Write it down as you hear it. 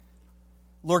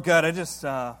Lord God,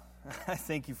 I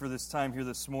thank you for this time here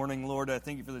this morning. Lord, I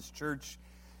thank you for this church.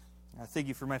 I thank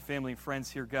you for my family and friends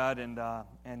here, God.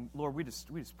 And Lord, we just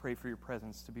pray for your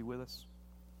presence to be with us.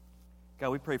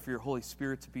 God, we pray for your Holy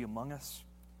Spirit to be among us.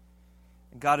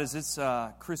 And God, as it's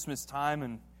Christmas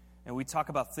time and we talk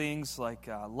about things like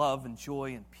love and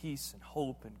joy and peace and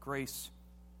hope and grace,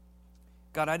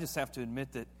 God, I just have to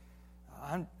admit that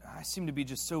I seem to be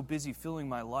just so busy filling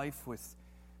my life with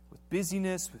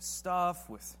busyness, with stuff,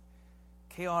 with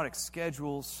chaotic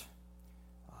schedules,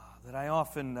 that I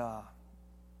often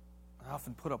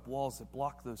put up walls that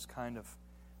block those kind of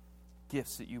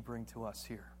gifts that you bring to us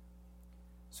here.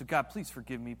 So God, please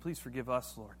forgive me. Please forgive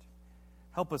us, Lord.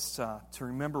 Help us to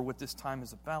remember what this time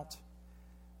is about.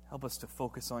 Help us to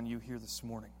focus on you here this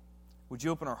morning. Would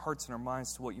you open our hearts and our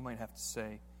minds to what you might have to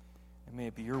say? And may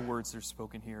it be your words that are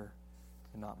spoken here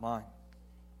and not mine.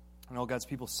 And all God's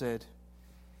people said,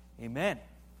 amen.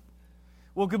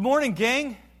 Well, good morning,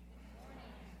 gang.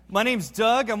 My name's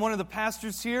Doug. I'm one of the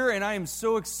pastors here, and I am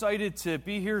so excited to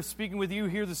be here speaking with you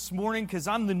here this morning because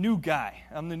I'm the new guy.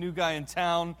 I'm the new guy in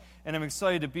town, and I'm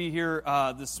excited to be here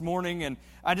this morning. And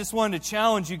I just wanted to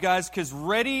challenge you guys because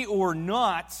ready or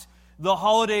not, the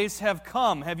holidays have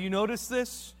come. Have you noticed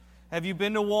this? Have you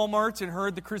been to Walmart and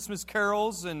heard the Christmas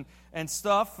carols and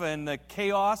stuff and the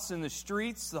chaos in the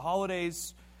streets? The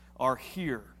holidays are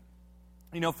here.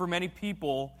 You know, for many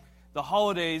people, the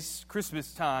holidays,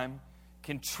 Christmas time,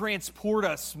 can transport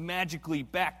us magically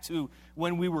back to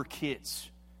when we were kids,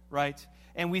 right?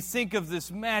 And we think of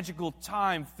this magical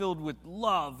time filled with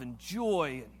love and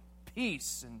joy and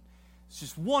peace, and it's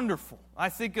just wonderful. I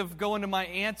think of going to my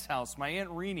aunt's house, my Aunt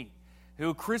Renee,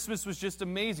 who Christmas was just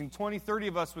amazing. 20, 30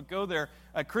 of us would go there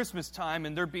at Christmas time,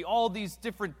 and there'd be all these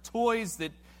different toys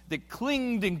that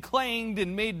clinged and clanged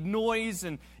and made noise,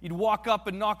 and you'd walk up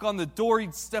and knock on the door,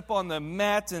 you'd step on the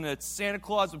mat, and a Santa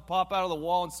Claus would pop out of the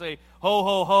wall and say, ho,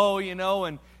 ho, ho, you know,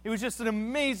 and it was just an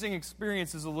amazing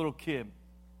experience as a little kid.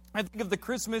 I think of the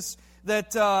Christmas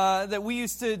that we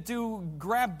used to do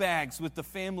grab bags with the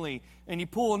family, and you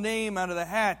pull a name out of the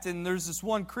hat, and there's this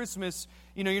one Christmas,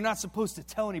 you know, you're not supposed to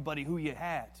tell anybody who you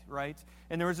had, right?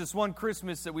 And there was this one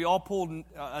Christmas that we all pulled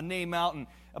a name out, and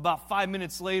about 5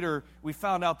 minutes later, we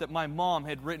found out that my mom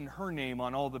had written her name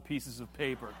on all the pieces of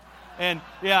paper. And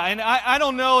yeah, and I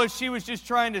don't know if she was just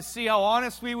trying to see how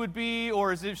honest we would be,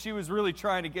 or as if she was really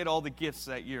trying to get all the gifts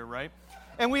that year, right?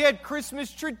 And we had Christmas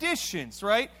traditions,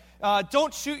 right?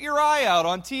 Don't shoot your eye out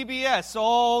on TBS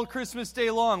all Christmas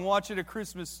day long watching A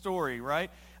Christmas Story,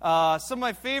 right? Some of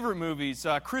my favorite movies,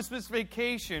 Christmas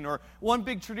Vacation, or one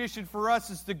big tradition for us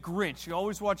is The Grinch. You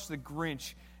always watch The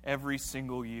Grinch every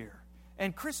single year.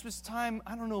 And Christmas time,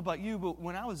 I don't know about you, but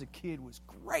when I was a kid was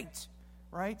great,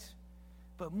 right?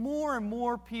 But more and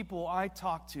more people I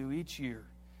talk to each year,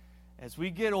 as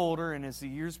we get older and as the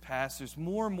years pass, there's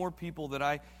more and more people that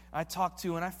I talk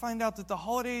to, and I find out that the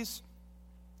holidays,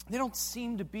 they don't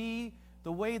seem to be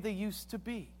the way they used to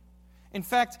be. In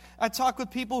fact, I talk with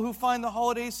people who find the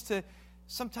holidays to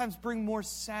sometimes bring more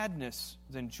sadness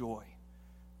than joy,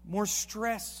 more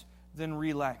stress than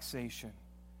relaxation,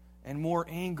 and more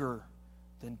anger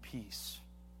than peace.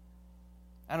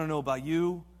 I don't know about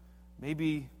you.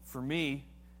 Maybe for me,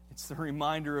 it's the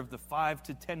reminder of the 5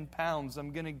 to 10 pounds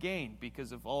I'm going to gain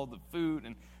because of all the food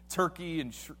and turkey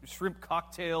and shrimp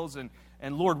cocktails and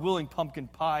Lord willing, pumpkin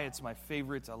pie. It's my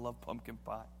favorite. I love pumpkin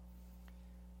pie.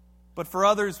 But for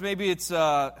others, maybe it's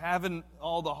having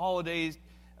all the holidays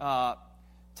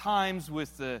times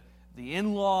with the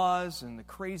in-laws and the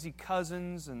crazy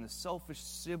cousins and the selfish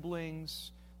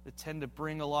siblings that tend to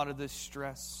bring a lot of this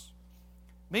stress.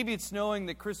 Maybe it's knowing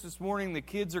that Christmas morning the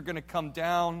kids are going to come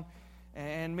down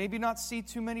and maybe not see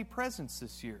too many presents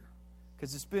this year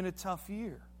because it's been a tough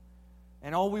year.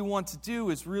 And all we want to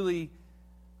do is really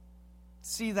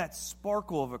see that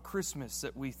sparkle of a Christmas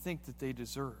that we think that they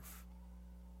deserve.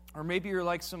 Or maybe you're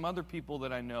like some other people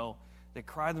that I know that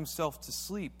cry themselves to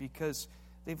sleep because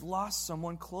they've lost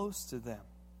someone close to them.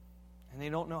 And they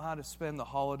don't know how to spend the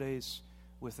holidays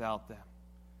without them.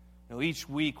 You know, each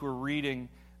week we're reading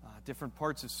different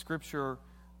parts of Scripture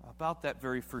about that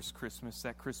very first Christmas,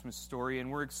 that Christmas story,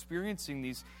 and we're experiencing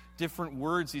these different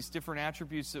words, these different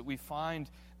attributes that we find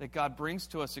that God brings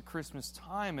to us at Christmas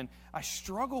time. And I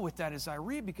struggle with that as I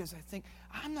read because I think,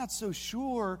 I'm not so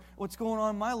sure what's going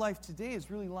on in my life today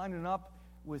is really lining up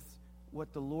with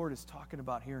what the Lord is talking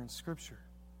about here in Scripture.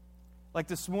 Like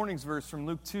this morning's verse from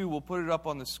Luke 2, we'll put it up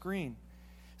on the screen.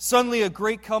 Suddenly a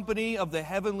great company of the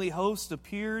heavenly host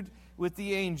appeared with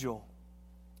the angel,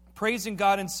 praising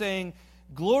God and saying,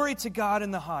 "Glory to God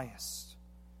in the highest,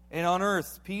 and on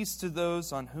earth peace to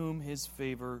those on whom his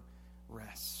favor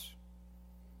rests."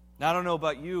 Now, I don't know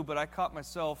about you, but I caught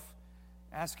myself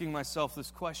asking myself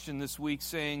this question this week,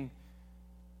 saying,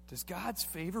 does God's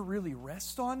favor really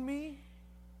rest on me?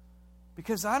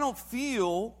 Because I don't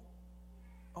feel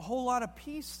a whole lot of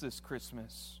peace this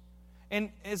Christmas. And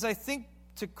as I think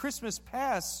to Christmas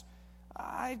past,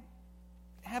 I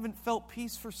haven't felt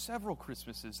peace for several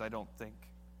Christmases, I don't think.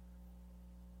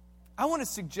 I want to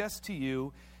suggest to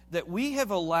you that we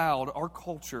have allowed, our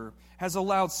culture has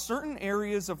allowed certain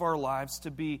areas of our lives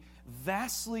to be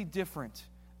vastly different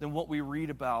than what we read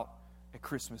about at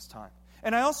Christmas time.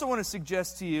 And I also want to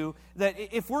suggest to you that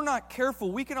if we're not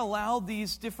careful, we can allow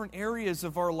these different areas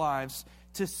of our lives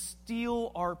to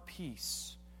steal our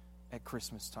peace at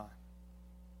Christmas time.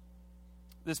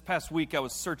 This past week, I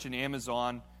was searching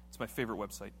Amazon. It's my favorite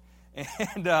website.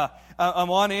 And I'm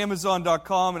on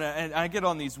Amazon.com, and I get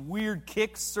on these weird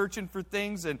kicks searching for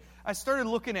things. And I started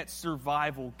looking at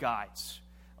survival guides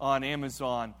on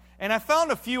Amazon. And I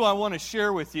found a few I want to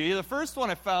share with you. The first one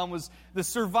I found was the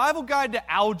Survival Guide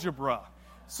to Algebra.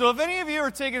 So if any of you are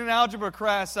taking an algebra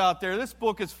class out there, this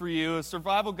book is for you, a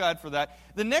survival guide for that.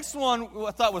 The next one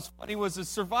I thought was funny was a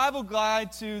survival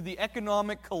guide to the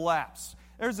economic collapse.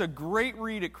 There's a great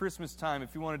read at Christmas time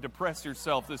if you want to depress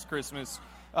yourself this Christmas.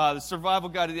 The Survival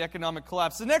Guide to the Economic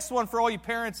Collapse. The next one for all you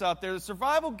parents out there, the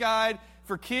Survival Guide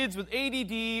for Kids with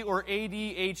ADD or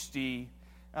ADHD.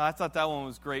 I thought that one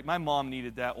was great. My mom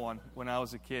needed that one when I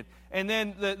was a kid. And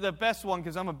then the best one,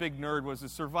 because I'm a big nerd, was the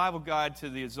Survival Guide to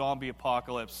the Zombie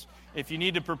Apocalypse. If you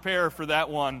need to prepare for that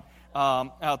one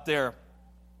out there.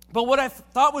 But what I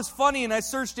thought was funny, and I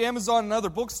searched Amazon and other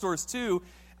bookstores too,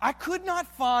 I could not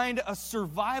find a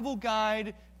survival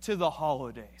guide to the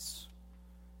holidays.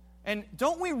 And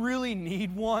don't we really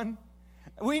need one?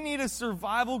 We need a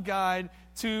survival guide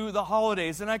to the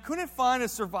holidays. And I couldn't find a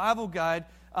survival guide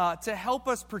to help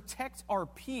us protect our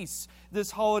peace this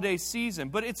holiday season.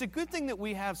 But it's a good thing that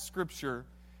we have Scripture,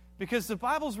 because the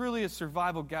Bible's really a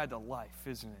survival guide to life,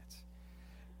 isn't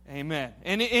it? Amen.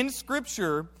 And in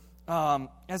Scripture,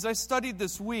 as I studied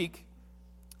this week,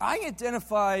 I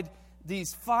identified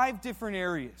these 5 different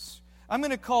areas. I'm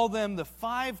going to call them the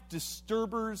 5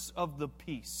 disturbers of the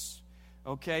peace.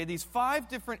 Okay? These 5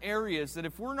 different areas that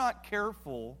if we're not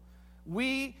careful,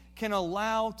 we can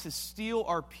allow to steal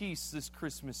our peace this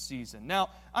Christmas season. Now,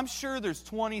 I'm sure there's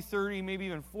 20, 30, maybe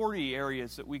even 40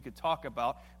 areas that we could talk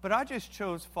about, but I just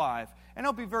chose 5. And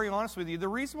I'll be very honest with you, the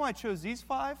reason why I chose these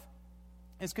 5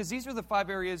 is because these are the 5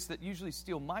 areas that usually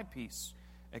steal my peace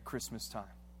at Christmas time.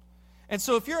 And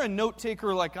so if you're a note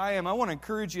taker like I am, I want to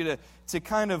encourage you to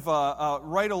kind of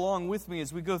write along with me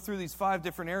as we go through these 5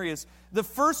 different areas. The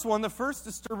first one, the first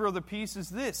disturber of the peace is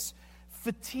this: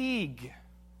 fatigue,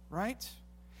 right?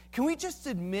 Can we just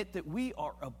admit that we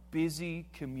are a busy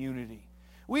community?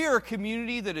 We are a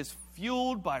community that is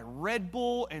fueled by Red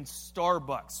Bull and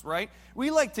Starbucks, right?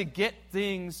 We like to get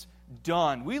things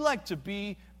done. We like to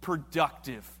be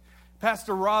productive.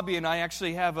 Pastor Robbie and I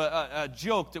actually have a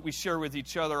joke that we share with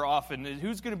each other often.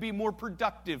 Who's going to be more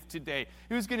productive today?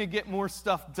 Who's going to get more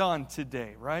stuff done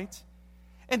today, right?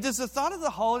 And does the thought of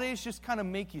the holidays just kind of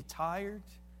make you tired?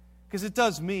 Because it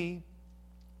does me,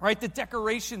 right? The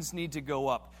decorations need to go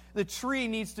up. The tree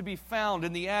needs to be found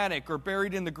in the attic or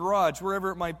buried in the garage,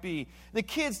 wherever it might be. The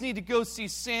kids need to go see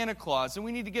Santa Claus, and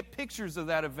we need to get pictures of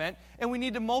that event, and we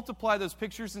need to multiply those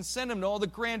pictures and send them to all the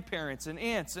grandparents and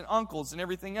aunts and uncles and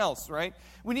everything else, right?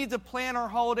 We need to plan our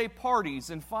holiday parties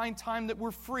and find time that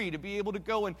we're free to be able to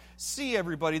go and see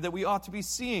everybody that we ought to be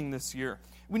seeing this year.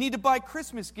 We need to buy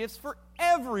Christmas gifts for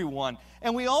everyone.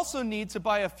 And we also need to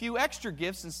buy a few extra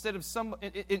gifts instead of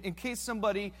in case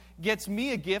somebody gets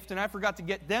me a gift and I forgot to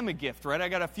get them a gift, right? I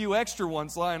got a few extra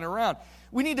ones lying around.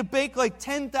 We need to bake like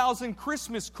 10,000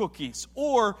 Christmas cookies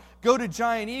or go to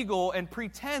Giant Eagle and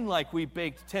pretend like we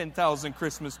baked 10,000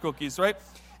 Christmas cookies, right?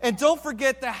 And don't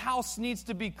forget the house needs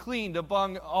to be cleaned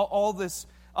among all this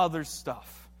other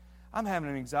stuff. I'm having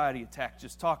an anxiety attack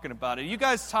just talking about it. You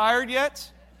guys tired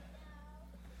yet?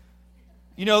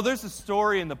 You know, there's a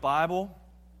story in the Bible.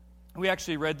 We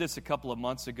actually read this a couple of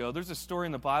months ago. There's a story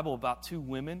in the Bible about 2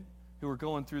 women who were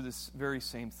going through this very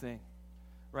same thing,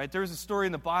 right? There's a story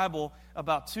in the Bible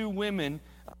about 2 women,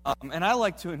 and I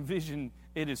like to envision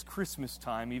it as Christmas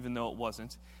time, even though it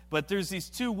wasn't. But there's these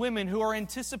 2 women who are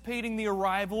anticipating the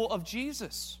arrival of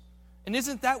Jesus. And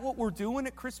isn't that what we're doing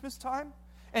at Christmas time?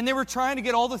 And they were trying to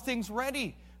get all the things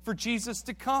ready for Jesus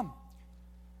to come.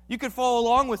 You could follow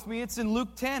along with me. It's in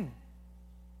Luke 10.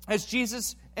 As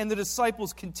Jesus and the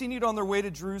disciples continued on their way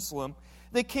to Jerusalem,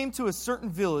 they came to a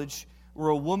certain village where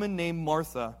a woman named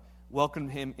Martha welcomed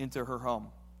him into her home.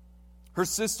 Her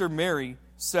sister Mary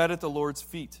sat at the Lord's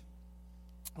feet,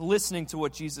 listening to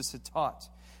what Jesus had taught.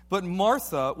 But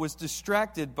Martha was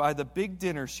distracted by the big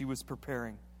dinner she was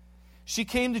preparing. She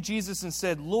came to Jesus and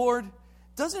said, "Lord,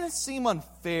 doesn't it seem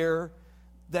unfair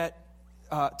that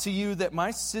to you that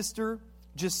my sister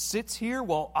just sits here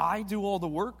while I do all the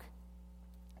work?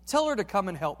 Tell her to come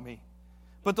and help me."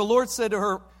 But the Lord said to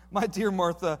her, "My dear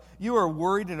Martha, you are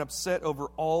worried and upset over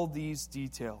all these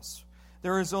details.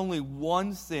 There is only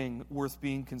one thing worth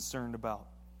being concerned about.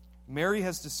 Mary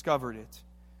has discovered it,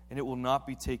 and it will not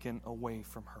be taken away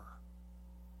from her."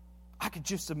 I could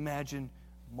just imagine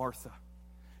Martha.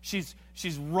 She's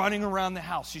running around the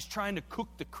house. She's trying to cook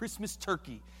the Christmas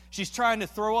turkey. She's trying to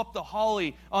throw up the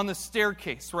holly on the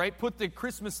staircase, right? Put the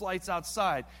Christmas lights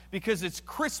outside because it's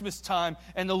Christmas time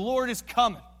and the Lord is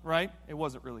coming, right? It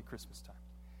wasn't really Christmas time.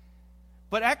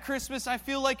 But at Christmas, I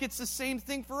feel like it's the same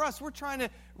thing for us. We're trying to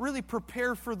really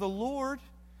prepare for the Lord,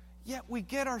 yet we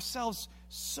get ourselves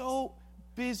so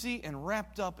busy and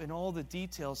wrapped up in all the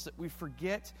details that we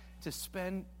forget to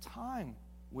spend time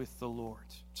with the Lord,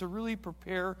 to really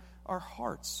prepare our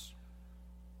hearts.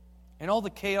 In all the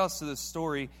chaos of this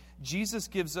story, Jesus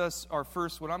gives us our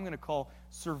first, what I'm going to call,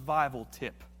 survival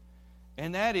tip.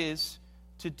 And that is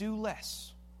to do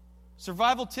less.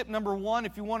 Survival tip number one,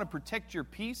 if you want to protect your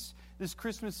peace this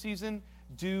Christmas season,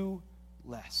 do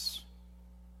less.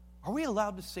 Are we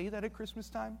allowed to say that at Christmas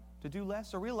time? To do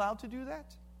less? Are we allowed to do that?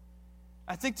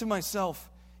 I think to myself,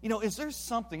 is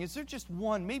there just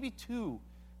one, maybe two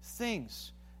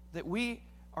things that we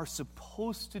are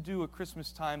supposed to do at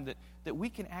Christmas time that we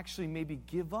can actually maybe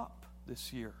give up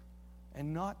this year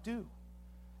and not do?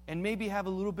 And maybe have a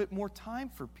little bit more time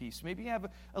for peace. Maybe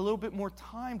have a little bit more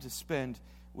time to spend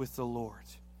with the Lord.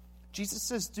 Jesus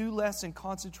says do less and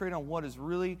concentrate on what is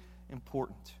really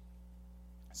important.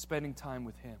 Spending time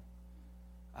with Him.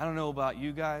 I don't know about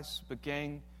you guys, but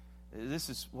gang, this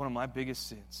is one of my biggest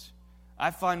sins.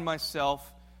 I find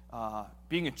myself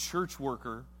being a church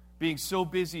worker, being so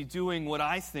busy doing what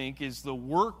I think is the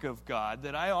work of God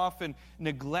that I often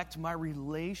neglect my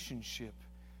relationship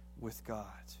with God.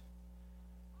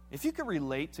 If you can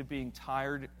relate to being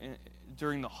tired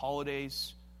during the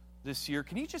holidays this year,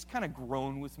 can you just kind of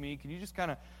groan with me? Can you just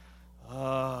kind of,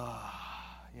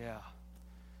 yeah.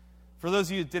 For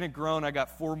those of you that didn't groan, I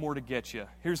got 4 more to get you.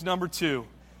 Here's number 2.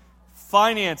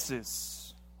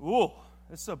 Finances. Ooh,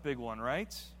 this is a big one,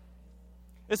 right?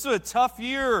 It's a tough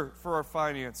year for our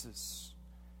finances.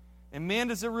 And man,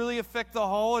 does it really affect the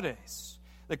holidays.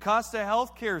 The cost of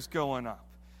health care is going up.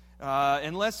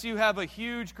 Unless you have a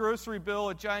huge grocery bill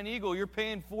at Giant Eagle, you're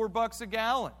paying $4 a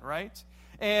gallon, right?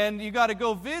 And you got to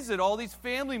go visit all these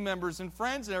family members and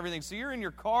friends and everything. So you're in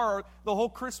your car the whole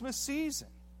Christmas season.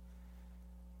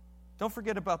 Don't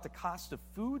forget about the cost of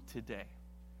food today.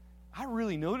 I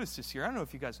really noticed this year. I don't know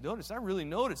if you guys noticed. I really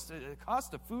noticed the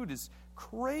cost of food is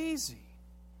crazy.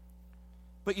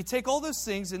 But you take all those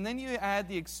things and then you add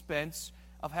the expense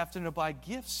of having to buy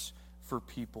gifts for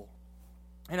people.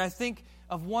 And I think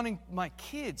of wanting my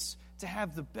kids to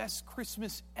have the best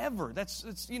Christmas ever. That's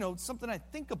something I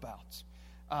think about.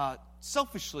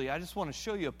 Selfishly, I just want to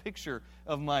show you a picture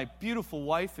of my beautiful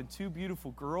wife and 2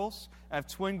 beautiful girls. I have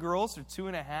twin girls. They're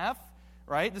 2.5,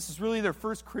 right? This is really their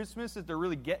first Christmas that they're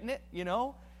really getting it,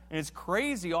 And it's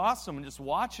crazy awesome and just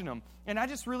watching them. And I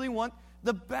just really want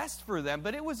the best for them.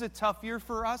 But it was a tough year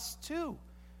for us, too.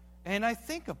 And I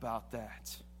think about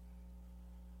that.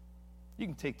 You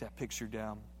can take that picture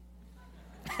down.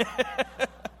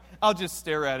 I'll just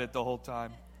stare at it the whole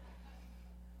time.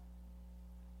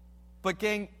 But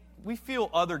gang, we feel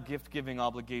other gift-giving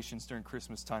obligations during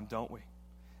Christmas time, don't we?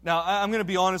 Now, I'm going to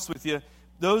be honest with you.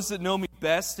 Those that know me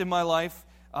best in my life,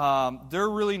 they're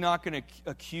really not going to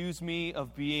accuse me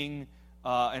of being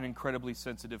an incredibly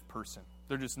sensitive person.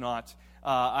 They're just not.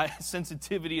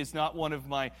 Sensitivity is not one of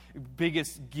my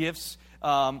biggest gifts.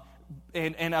 And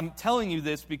I'm telling you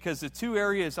this because the 2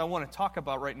 areas I want to talk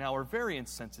about right now are very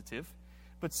insensitive.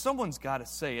 But someone's got to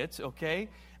say it, okay?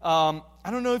 I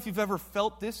don't know if you've ever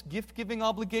felt this gift-giving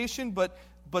obligation, but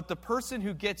the person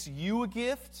who gets you a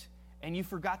gift and you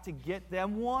forgot to get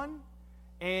them one,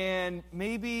 and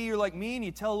maybe you're like me and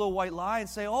you tell a little white lie and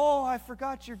say, "Oh, I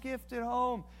forgot your gift at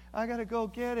home. I got to go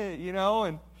get it,"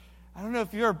 And I don't know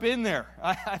if you've ever been there.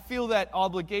 I feel that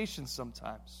obligation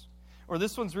sometimes. Or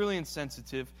this one's really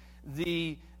insensitive.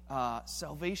 The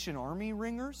Salvation Army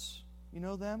ringers, you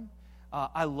know them?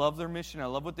 I love their mission. I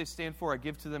love what they stand for. I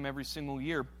give to them every single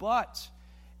year. But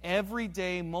every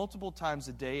day, multiple times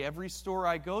a day, every store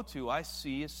I go to, I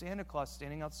see a Santa Claus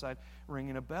standing outside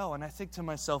ringing a bell. And I think to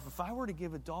myself, if I were to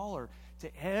give $1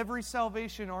 to every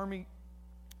Salvation Army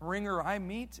ringer I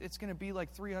meet, it's going to be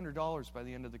like $300 by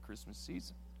the end of the Christmas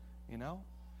season,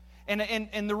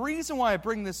 And the reason why I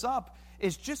bring this up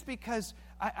is just because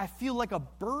I feel like a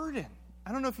burden.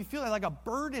 I don't know if you feel like a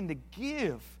burden to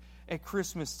give at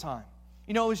Christmas time.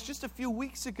 You know, it was just a few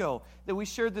weeks ago that we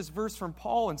shared this verse from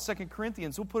Paul in 2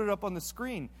 Corinthians. We'll put it up on the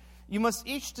screen. You must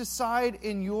each decide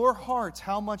in your hearts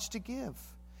how much to give.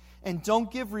 And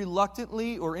don't give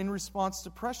reluctantly or in response to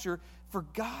pressure, for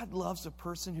God loves a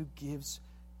person who gives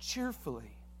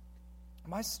cheerfully.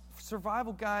 My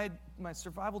survival guide, my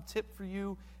survival tip for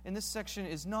you in this section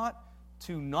is not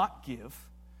to not give.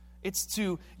 It's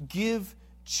to give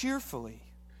cheerfully.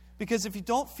 Because if you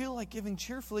don't feel like giving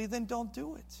cheerfully, then don't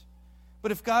do it.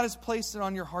 But if God has placed it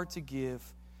on your heart to give,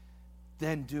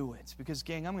 then do it. Because,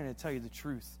 gang, I'm going to tell you the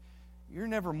truth. You're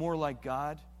never more like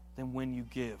God than when you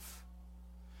give.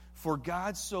 For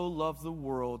God so loved the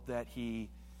world that He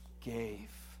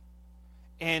gave.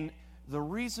 And the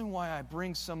reason why I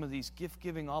bring some of these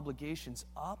gift-giving obligations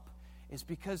up is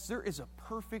because there is a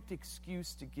perfect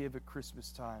excuse to give at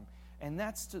Christmas time. And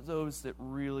that's to those that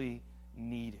really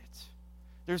need it.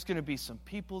 There's going to be some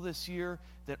people this year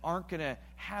that aren't going to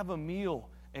have a meal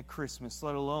at Christmas,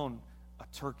 let alone a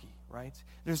turkey, right?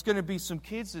 There's going to be some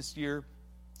kids this year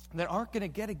that aren't going to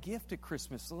get a gift at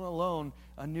Christmas, let alone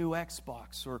a new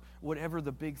Xbox or whatever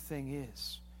the big thing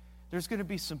is. There's going to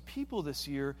be some people this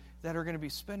year that are going to be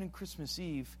spending Christmas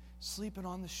Eve sleeping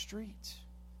on the street.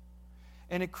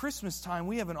 And at Christmas time,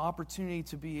 we have an opportunity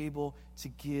to be able to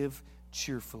give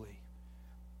cheerfully.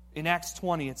 In Acts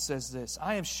 20, it says this,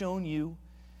 I have shown you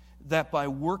that by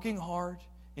working hard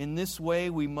in this way,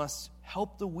 we must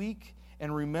help the weak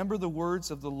and remember the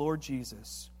words of the Lord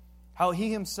Jesus, how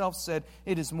He Himself said,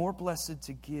 it is more blessed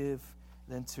to give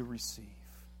than to receive.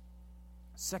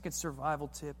 Second survival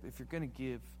tip, if you're going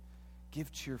to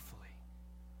give cheerfully.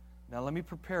 Now let me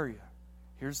prepare you.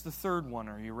 Here's the third one.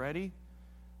 Are you ready?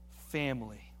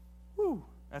 Family. Woo,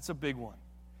 that's a big one.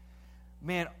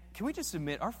 Man, can we just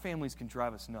admit our families can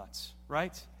drive us nuts,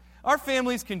 right? Our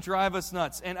families can drive us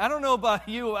nuts. And I don't know about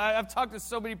you, I've talked to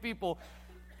so many people.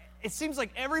 It seems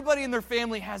like everybody in their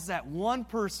family has that one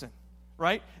person,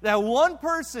 right? That one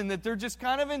person that they're just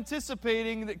kind of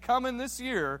anticipating that coming this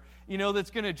year, you know,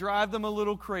 that's going to drive them a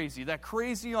little crazy. That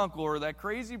crazy uncle or that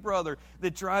crazy brother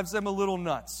that drives them a little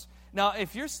nuts. Now,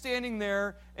 if you're standing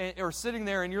there or sitting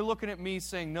there and you're looking at me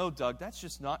saying, no, Doug, that's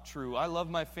just not true. I love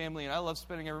my family and I love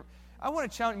spending I want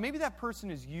to challenge, maybe that person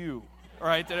is you,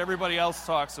 right, that everybody else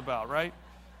talks about, right?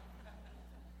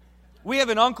 We have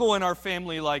an uncle in our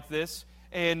family like this,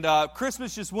 and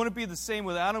Christmas just wouldn't be the same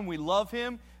without him. We love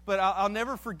him, but I'll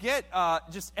never forget,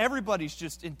 just everybody's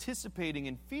just anticipating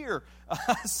in fear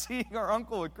seeing our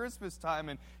uncle at Christmas time,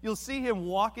 and you'll see him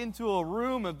walk into a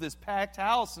room of this packed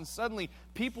house, and suddenly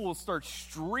people will start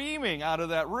streaming out of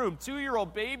that room.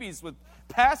 2-year-old babies with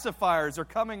pacifiers are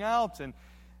coming out, and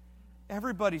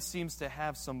everybody seems to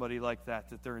have somebody like that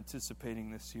they're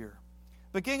anticipating this year.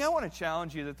 But gang, I want to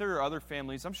challenge you that there are other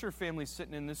families, I'm sure families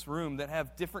sitting in this room that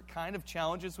have different kind of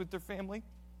challenges with their family,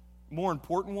 more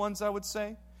important ones, I would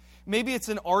say. Maybe it's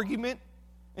an argument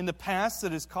in the past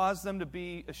that has caused them to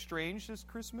be estranged this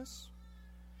Christmas.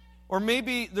 Or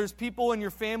maybe there's people in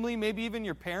your family, maybe even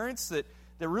your parents, that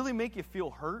really make you feel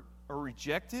hurt or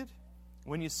rejected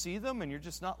when you see them and you're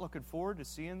just not looking forward to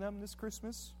seeing them this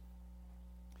Christmas.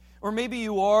 Or maybe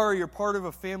you're part of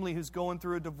a family who's going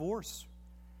through a divorce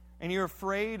and you're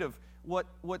afraid of what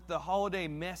the holiday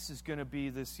mess is going to be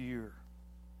this year.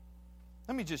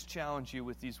 Let me just challenge you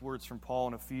with these words from Paul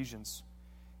in Ephesians.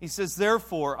 He says,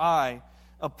 therefore, I,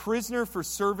 a prisoner for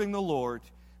serving the Lord,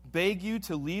 beg you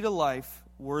to lead a life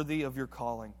worthy of your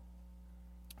calling.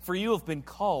 For you have been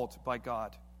called by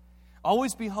God.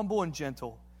 Always be humble and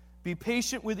gentle. Be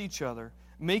patient with each other,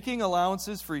 making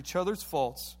allowances for each other's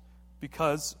faults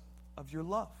because of your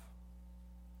love.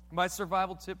 My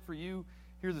survival tip for you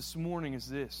here this morning is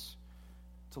this: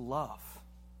 to love.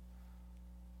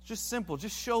 It's just simple.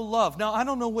 Just show love. Now, I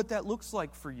don't know what that looks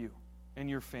like for you and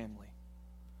your family.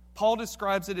 Paul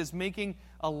describes it as making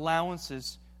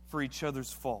allowances for each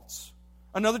other's faults.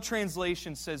 Another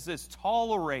translation says this: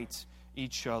 tolerate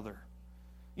each other.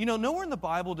 You know, nowhere in the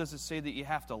Bible does it say that you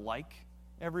have to like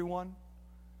everyone,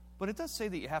 but it does say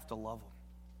that you have to love them,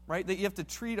 right? That you have to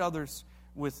treat others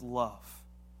with love.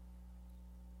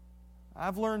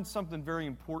 I've learned something very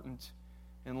important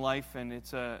in life, and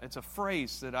it's a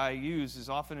phrase that I use as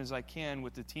often as I can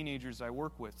with the teenagers I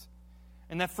work with.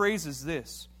 And that phrase is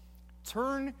this: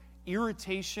 turn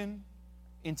irritation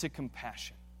into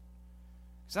compassion.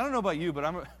 Because I don't know about you, but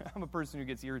I'm a person who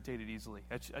gets irritated easily.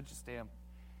 I just am.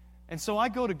 And so I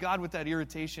go to God with that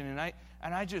irritation,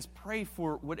 and I just pray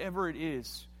for whatever it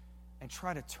is and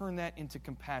try to turn that into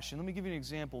compassion. Let me give you an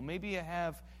example. Maybe you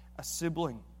have a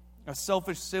sibling A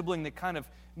selfish sibling that kind of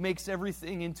makes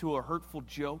everything into a hurtful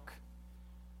joke,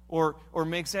 or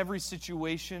makes every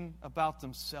situation about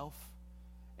themselves.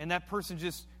 And that person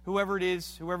just, whoever it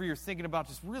is, whoever you're thinking about,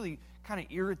 just really kind of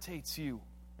irritates you.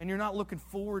 And you're not looking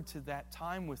forward to that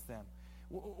time with them.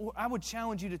 I would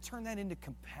challenge you to turn that into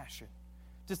compassion.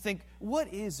 To think,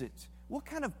 what is it? What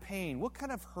kind of pain? What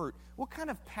kind of hurt? What kind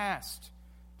of past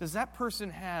does that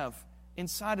person have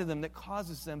inside of them that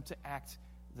causes them to act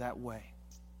that way?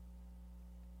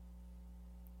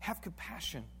 Have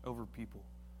compassion over people.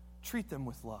 Treat them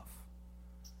with love.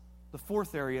 The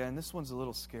fourth area, and this one's a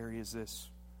little scary, is this: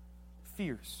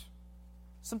 fears.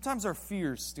 Sometimes our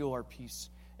fears steal our peace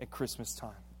at Christmas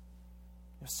time.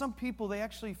 Some people, they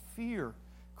actually fear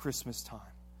Christmas time.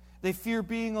 They fear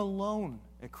being alone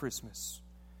at Christmas.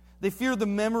 They fear the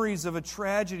memories of a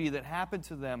tragedy that happened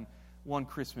to them one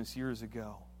Christmas years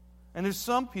ago. And there's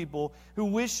some people who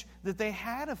wish that they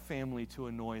had a family to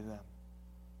annoy them.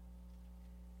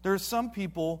 There are some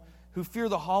people who fear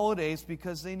the holidays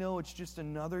because they know it's just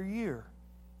another year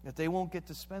that they won't get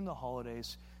to spend the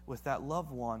holidays with that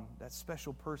loved one, that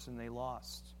special person they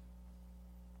lost.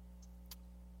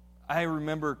 I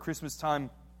remember Christmas time,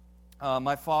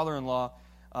 my father-in-law,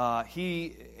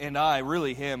 he and I,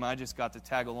 really him, I just got to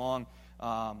tag along,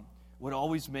 would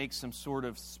always make some sort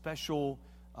of special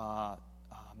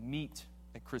meat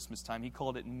at Christmas time. He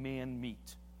called it man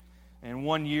meat. And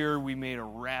one year we made a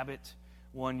rabbit.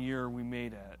 One year we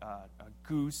made a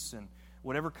goose, and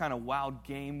whatever kind of wild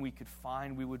game we could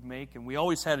find we would make. And we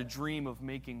always had a dream of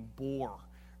making boar,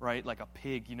 right? Like a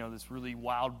pig, this really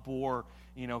wild boar,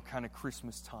 kind of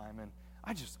Christmas time. And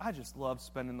I just loved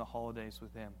spending the holidays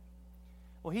with him.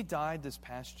 Well, he died this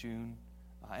past June,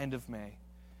 end of May.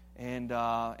 And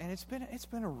it's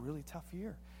been a really tough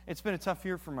year. It's been a tough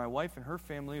year for my wife and her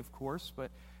family, of course, but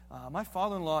my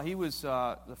father-in-law, he was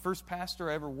the first pastor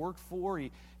I ever worked for.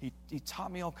 He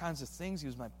taught me all kinds of things. He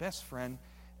was my best friend.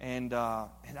 And I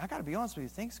got to be honest with you,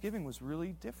 Thanksgiving was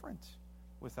really different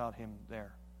without him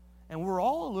there. And we're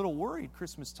all a little worried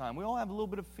Christmas time. We all have a little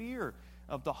bit of fear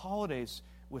of the holidays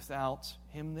without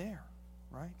him there,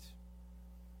 right?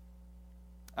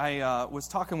 I was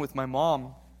talking with my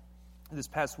mom this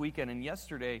past weekend, and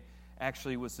yesterday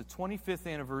actually was the 25th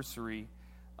anniversary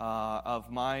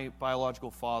of my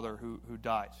biological father who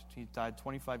died. He died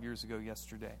 25 years ago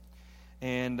yesterday.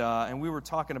 And we were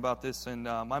talking about this, and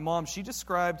my mom, she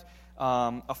described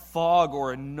a fog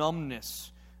or a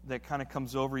numbness that kind of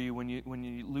comes over you when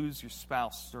you lose your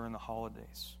spouse during the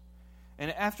holidays.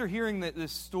 And after hearing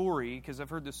this story, because I've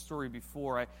heard this story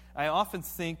before, I often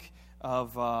think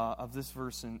of this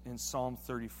verse in Psalm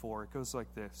 34. It goes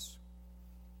like this: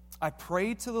 I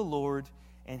prayed to the Lord,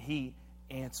 and He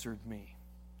answered me.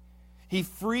 He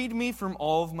freed me from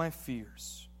all of my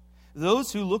fears.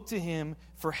 Those who look to Him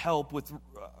for help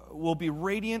will be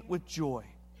radiant with joy.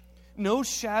 No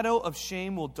shadow of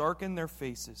shame will darken their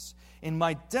faces. In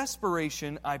my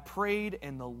desperation, I prayed,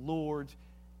 and the Lord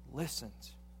listened.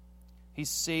 He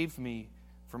saved me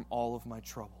from all of my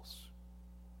troubles.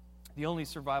 The only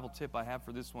survival tip I have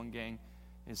for this one, gang,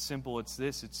 is simple. It's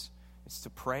this. It's to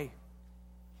pray.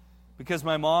 Because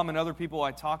my mom and other people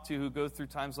I talk to who go through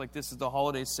times like this at the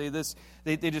holidays say this.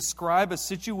 They describe a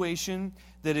situation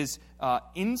that is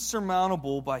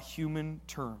insurmountable by human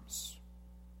terms.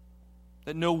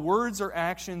 That no words or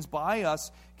actions by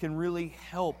us can really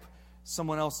help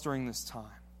someone else during this time.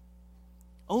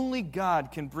 Only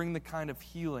God can bring the kind of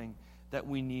healing that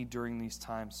we need during these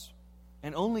times.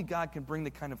 And only God can bring the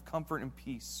kind of comfort and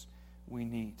peace we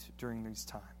need during these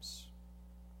times.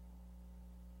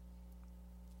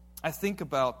 I think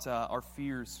about our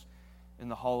fears in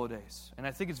the holidays. And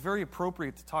I think it's very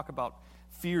appropriate to talk about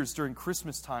fears during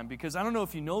Christmas time, because I don't know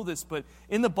if you know this, but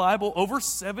in the Bible, over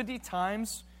 70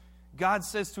 times, God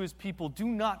says to His people, do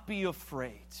not be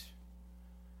afraid.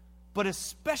 But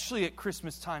especially at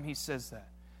Christmas time, He says that.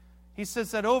 He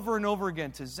says that over and over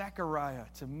again to Zechariah,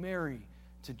 to Mary,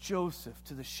 to Joseph,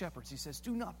 to the shepherds. He says,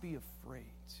 do not be afraid.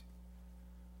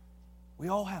 We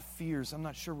all have fears. I'm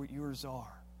not sure what yours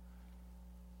are.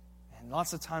 And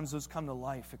lots of times those come to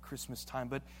life at Christmas time.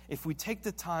 But if we take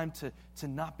the time to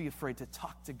not be afraid, to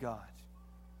talk to God,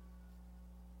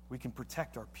 we can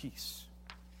protect our peace.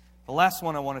 The last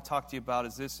one I want to talk to you about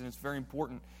is this, and it's very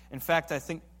important. In fact, I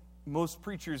think most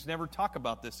preachers never talk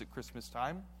about this at Christmas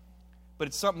time. But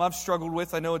it's something I've struggled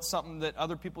with. I know it's something that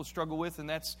other people struggle with, and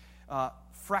that's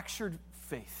fractured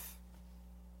faith.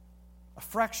 A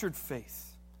fractured faith.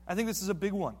 I think this is a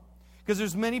big one. Because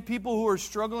there's many people who are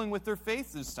struggling with their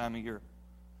faith this time of year.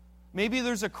 Maybe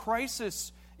there's a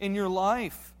crisis in your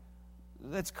life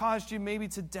that's caused you maybe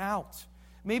to doubt.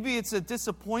 Maybe it's a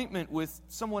disappointment with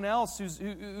someone else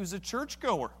who's a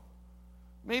churchgoer.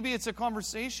 Maybe it's a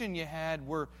conversation you had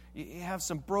where you have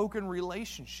some broken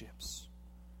relationships.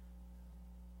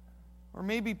 Or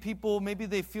maybe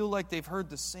they feel like they've heard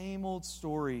the same old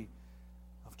story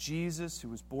of Jesus who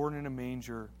was born in a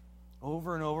manger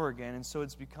over and over again, and so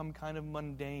it's become kind of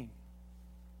mundane.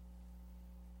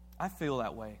 I feel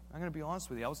that way. I'm going to be honest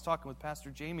with you. I was talking with Pastor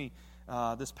Jamie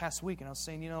this past week, and I was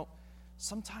saying,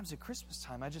 sometimes at Christmas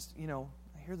time, I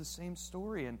hear the same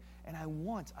story, and I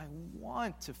want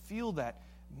to feel that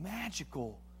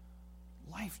magical,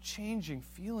 life-changing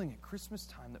feeling at Christmas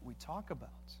time that we talk about.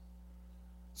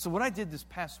 So what I did this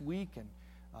past week, and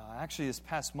actually this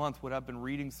past month, what I've been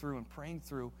reading through and praying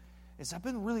through, is I've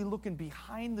been really looking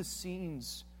behind the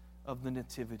scenes of the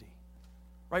Nativity.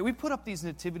 Right? We put up these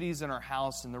nativities in our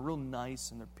house, and they're real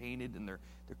nice, and they're painted, and they're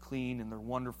clean, and they're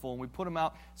wonderful. And we put them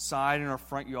outside in our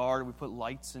front yard. We put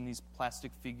lights in these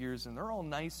plastic figures, and they're all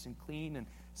nice and clean and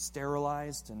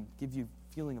sterilized and give you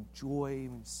a feeling of joy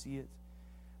when you see it.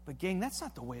 But gang, that's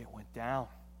not the way it went down.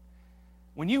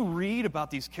 When you read about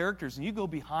these characters and you go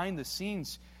behind the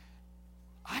scenes,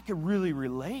 I could really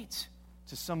relate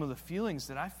to some of the feelings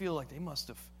that I feel like they must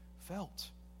have felt.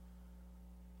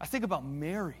 I think about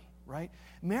Mary, right?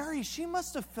 Mary, she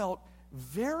must have felt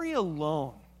very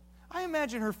alone. I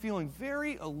imagine her feeling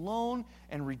very alone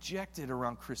and rejected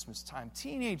around Christmas time.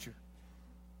 Teenager,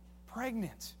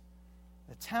 pregnant,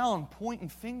 the town pointing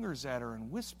fingers at her and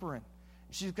whispering.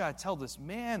 She's got to tell this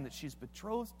man that she's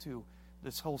betrothed to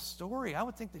this whole story. I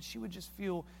would think that she would just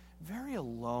feel very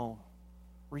alone,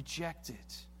 rejected.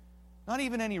 Not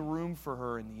even any room for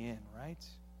her in the inn, right?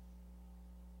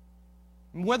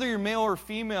 And whether you're male or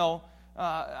female,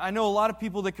 I know a lot of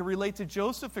people that can relate to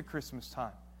Joseph at Christmas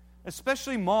time,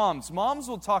 especially moms. Moms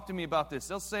will talk to me about this.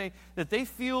 They'll say that they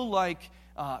feel like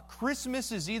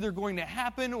Christmas is either going to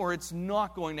happen or it's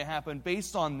not going to happen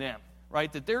based on them,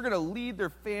 right? That they're going to lead their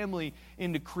family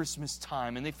into Christmas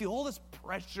time, and they feel all this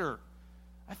pressure.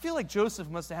 I feel like Joseph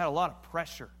must have had a lot of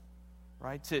pressure,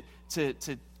 right?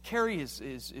 To carry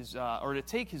or to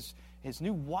take his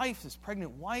new wife, his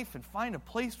pregnant wife, and find a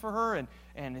place for her,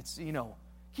 and it's,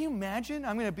 can you imagine?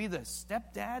 I'm going to be the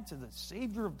stepdad to the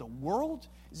Savior of the world?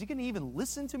 Is he going to even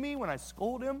listen to me when I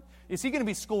scold him? Is he going to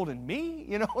be scolding me?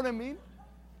 You know what I mean?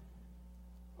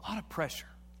 A lot of pressure.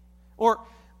 Or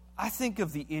I think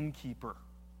of the innkeeper,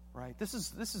 right? This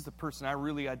is the person I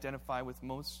really identify with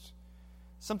most.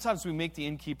 Sometimes we make the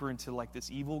innkeeper into like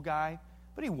this evil guy,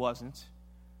 but he wasn't.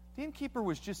 The innkeeper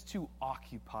was just too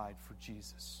occupied for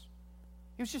Jesus.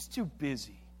 He was just too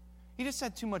busy. He just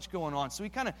had too much going on. So he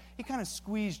kind of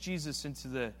squeezed Jesus into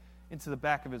the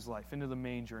back of his life, into the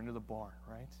manger, into the barn,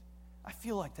 right? I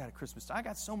feel like that at Christmas. I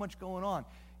got so much going on,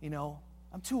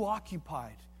 I'm too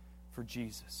occupied for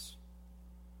Jesus.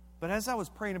 But as I was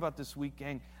praying about this week,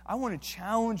 gang, I want to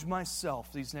challenge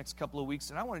myself these next couple of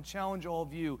weeks, and I want to challenge all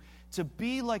of you to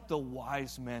be like the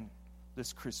wise men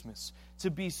this Christmas, to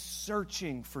be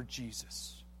searching for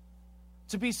Jesus,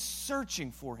 to be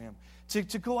searching for him,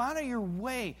 to go out of your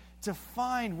way to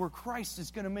find where Christ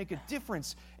is going to make a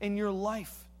difference in your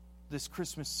life this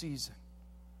Christmas season.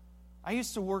 I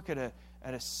used to work at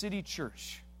a city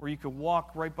church where you could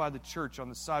walk right by the church on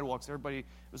the sidewalks. It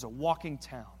was a walking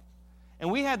town.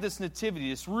 And we had this nativity,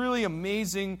 this really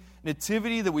amazing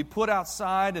nativity that we put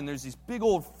outside, and there's these big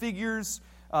old figures,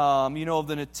 of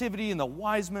the nativity and the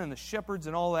wise men and the shepherds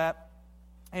and all that.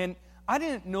 And I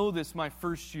didn't know this my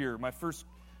first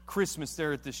Christmas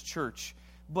there at this church.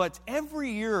 But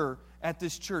every year at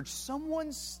this church,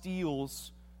 someone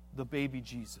steals the baby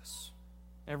Jesus.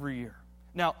 Every year.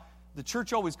 Now, the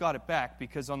church always got it back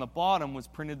because on the bottom was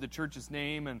printed the church's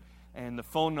name and the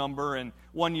phone number. And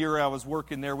one year I was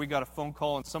working there, we got a phone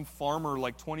call, and some farmer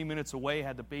like 20 minutes away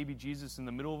had the baby Jesus in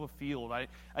the middle of a field. I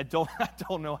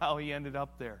don't know how he ended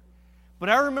up there. But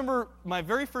I remember my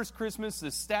very first Christmas,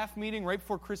 this staff meeting right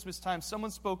before Christmas time, someone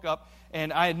spoke up,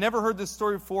 and I had never heard this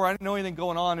story before. I didn't know anything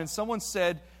going on, and someone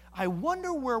said, "I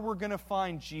wonder where we're going to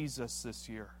find Jesus this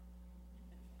year."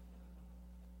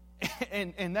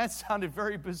 And that sounded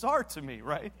very bizarre to me,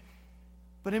 right?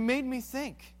 But it made me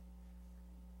think.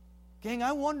 Gang,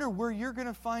 I wonder where you're going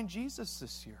to find Jesus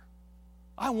this year.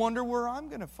 I wonder where I'm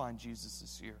going to find Jesus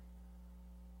this year.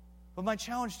 But my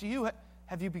challenge to you,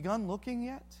 have you begun looking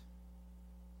yet?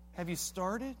 Have you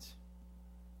started?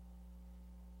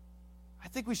 I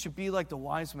think we should be like the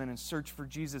wise men and search for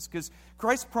Jesus, because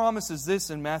Christ promises this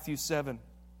in Matthew 7.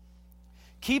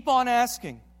 Keep on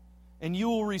asking, and you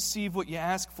will receive what you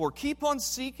ask for. Keep on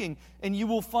seeking, and you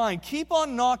will find. Keep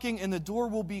on knocking, and the door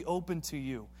will be open to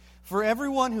you. For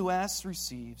everyone who asks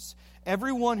receives,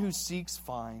 everyone who seeks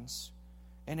finds,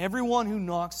 And everyone who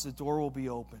knocks, the door will be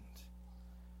opened.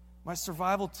 My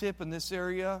survival tip in this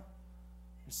area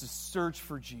is to search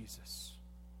for Jesus.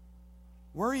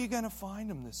 Where are you going to find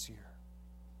him this year?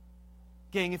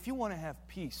 Gang, if you want to have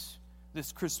peace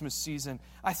this Christmas season,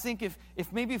 I think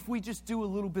if we just do a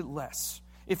little bit less,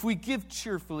 if we give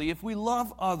cheerfully, if we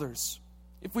love others,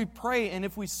 if we pray, and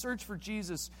if we search for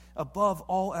Jesus above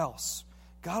all else,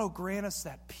 God will grant us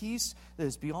that peace that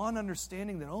is beyond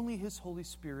understanding that only His Holy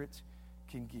Spirit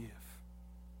can give.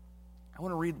 I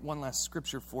want to read one last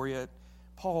scripture for you.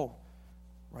 Paul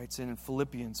writes in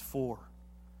Philippians 4.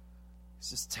 He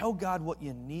says, tell God what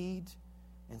you need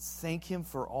and thank Him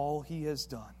for all He has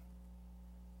done.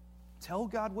 Tell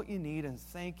God what you need and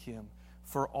thank Him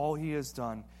for all He has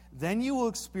done. Then you will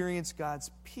experience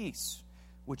God's peace,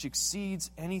 which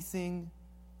exceeds anything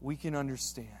we can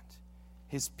understand.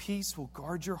 His peace will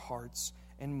guard your hearts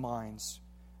and minds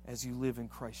as you live in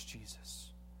Christ Jesus.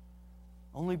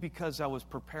 Only because I was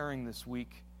preparing this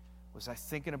week was I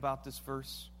thinking about this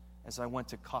verse as I went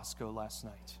to Costco last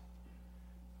night.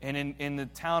 And in the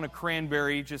town of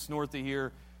Cranberry, just north of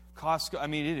here, Costco,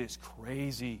 it is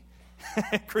crazy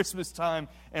at Christmas time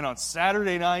and on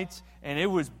Saturday night, and it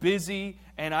was busy,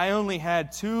 and I only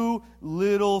had two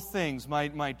little things.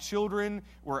 My children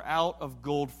were out of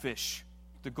goldfish,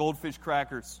 the goldfish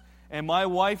crackers, and my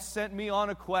wife sent me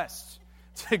on a quest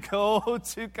to go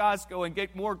to Costco and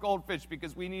get more goldfish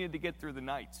because we needed to get through the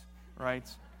night, right?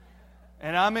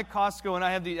 And I'm at Costco, and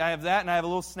I have that, and I have a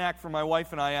little snack for my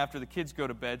wife and I after the kids go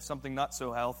to bed, something not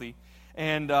so healthy.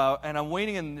 And I'm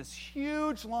waiting in this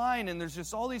huge line, and there's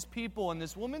just all these people, and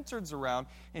this woman turns around,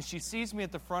 and she sees me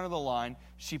at the front of the line.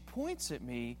 She points at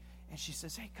me, and she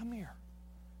says, hey, come here.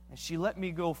 And she let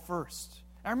me go first.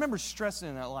 I remember stressing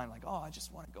in that line, like, oh, I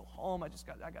just want to go home. I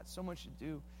got so much to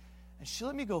do. And she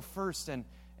let me go first, and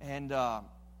I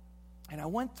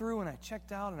went through, and I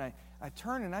checked out, and I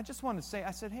turned, and I just wanted to say,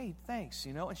 I said, hey, thanks,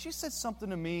 And she said something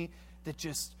to me that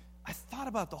just, I thought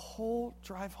about the whole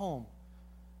drive home.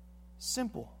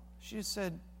 Simple. She just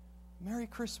said, Merry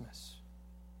Christmas.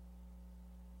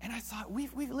 And I thought, we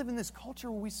live in this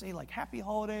culture where we say, like, Happy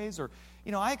Holidays, or,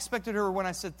 I expected her when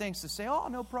I said thanks to say, oh,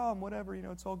 no problem, whatever,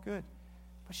 it's all good.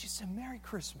 But she said, Merry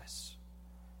Christmas.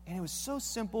 And it was so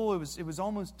simple, it was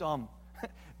almost dumb.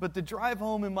 But the drive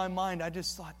home in my mind, I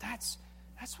just thought, that's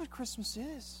what Christmas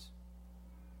is.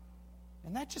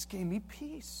 And that just gave me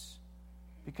peace.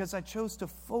 Because I chose to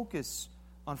focus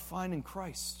on finding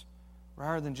Christ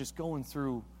rather than just going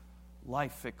through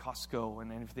life at Costco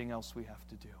and anything else we have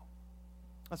to do.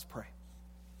 Let's pray.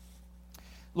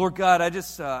 Lord God,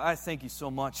 I thank you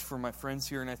so much for my friends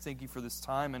here, and I thank you for this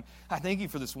time, and I thank you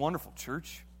for this wonderful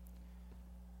church.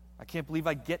 I can't believe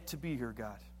I get to be here,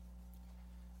 God.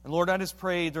 And Lord, I just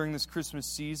pray during this Christmas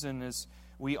season, as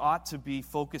we ought to be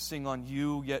focusing on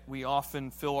you, yet we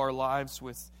often fill our lives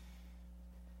with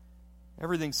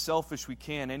everything selfish we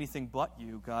can, anything but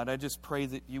you, God. I just pray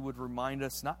that you would remind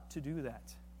us not to do that.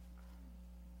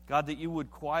 God, that you would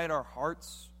quiet our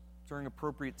hearts during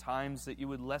appropriate times, that you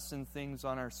would lessen things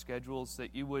on our schedules,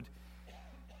 that you would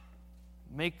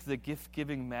make the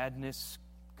gift-giving madness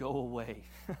go away.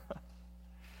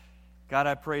 God,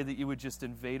 I pray that you would just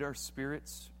invade our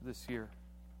spirits this year.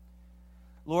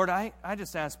 Lord, I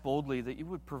just ask boldly that you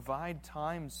would provide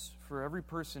times for every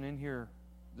person in here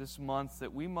this month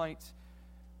that we might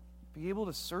be able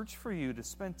to search for you, to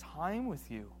spend time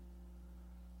with you,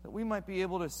 that we might be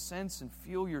able to sense and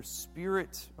feel your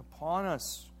Spirit upon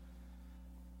us,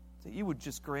 that you would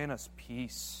just grant us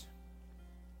peace.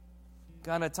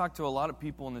 God, I talk to a lot of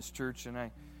people in this church, and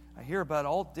I hear about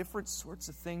all different sorts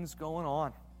of things going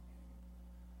on.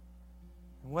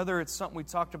 And whether it's something we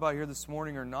talked about here this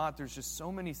morning or not, there's just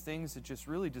so many things that just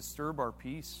really disturb our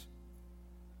peace.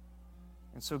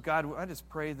 And so, God, I just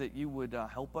pray that you would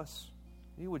help us.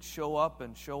 You would show up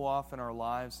and show off in our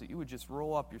lives, that you would just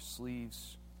roll up your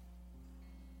sleeves.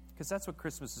 Because that's what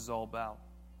Christmas is all about.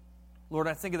 Lord,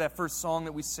 I think of that first song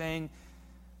that we sang,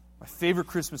 my favorite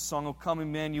Christmas song, O Come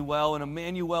Emmanuel, and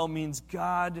Emmanuel means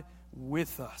God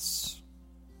with us.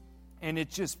 And it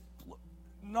just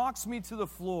knocks me to the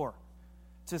floor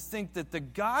to think that the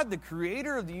God, the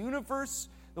creator of the universe,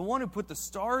 the one who put the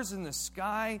stars in the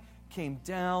sky, came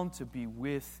down to be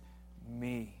with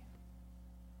me.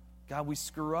 God, we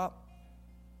screw up.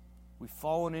 We've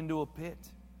fallen into a pit.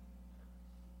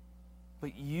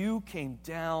 But you came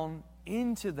down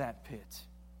into that pit.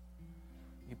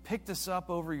 You picked us up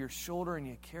over your shoulder and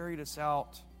you carried us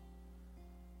out.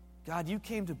 God, you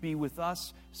came to be with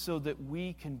us so that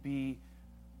we can be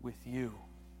with you.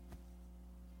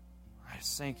 I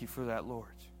just thank you for that, Lord.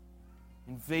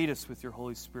 Invade us with your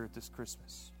Holy Spirit this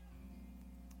Christmas.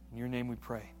 In your name we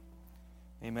pray.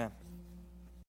 Amen.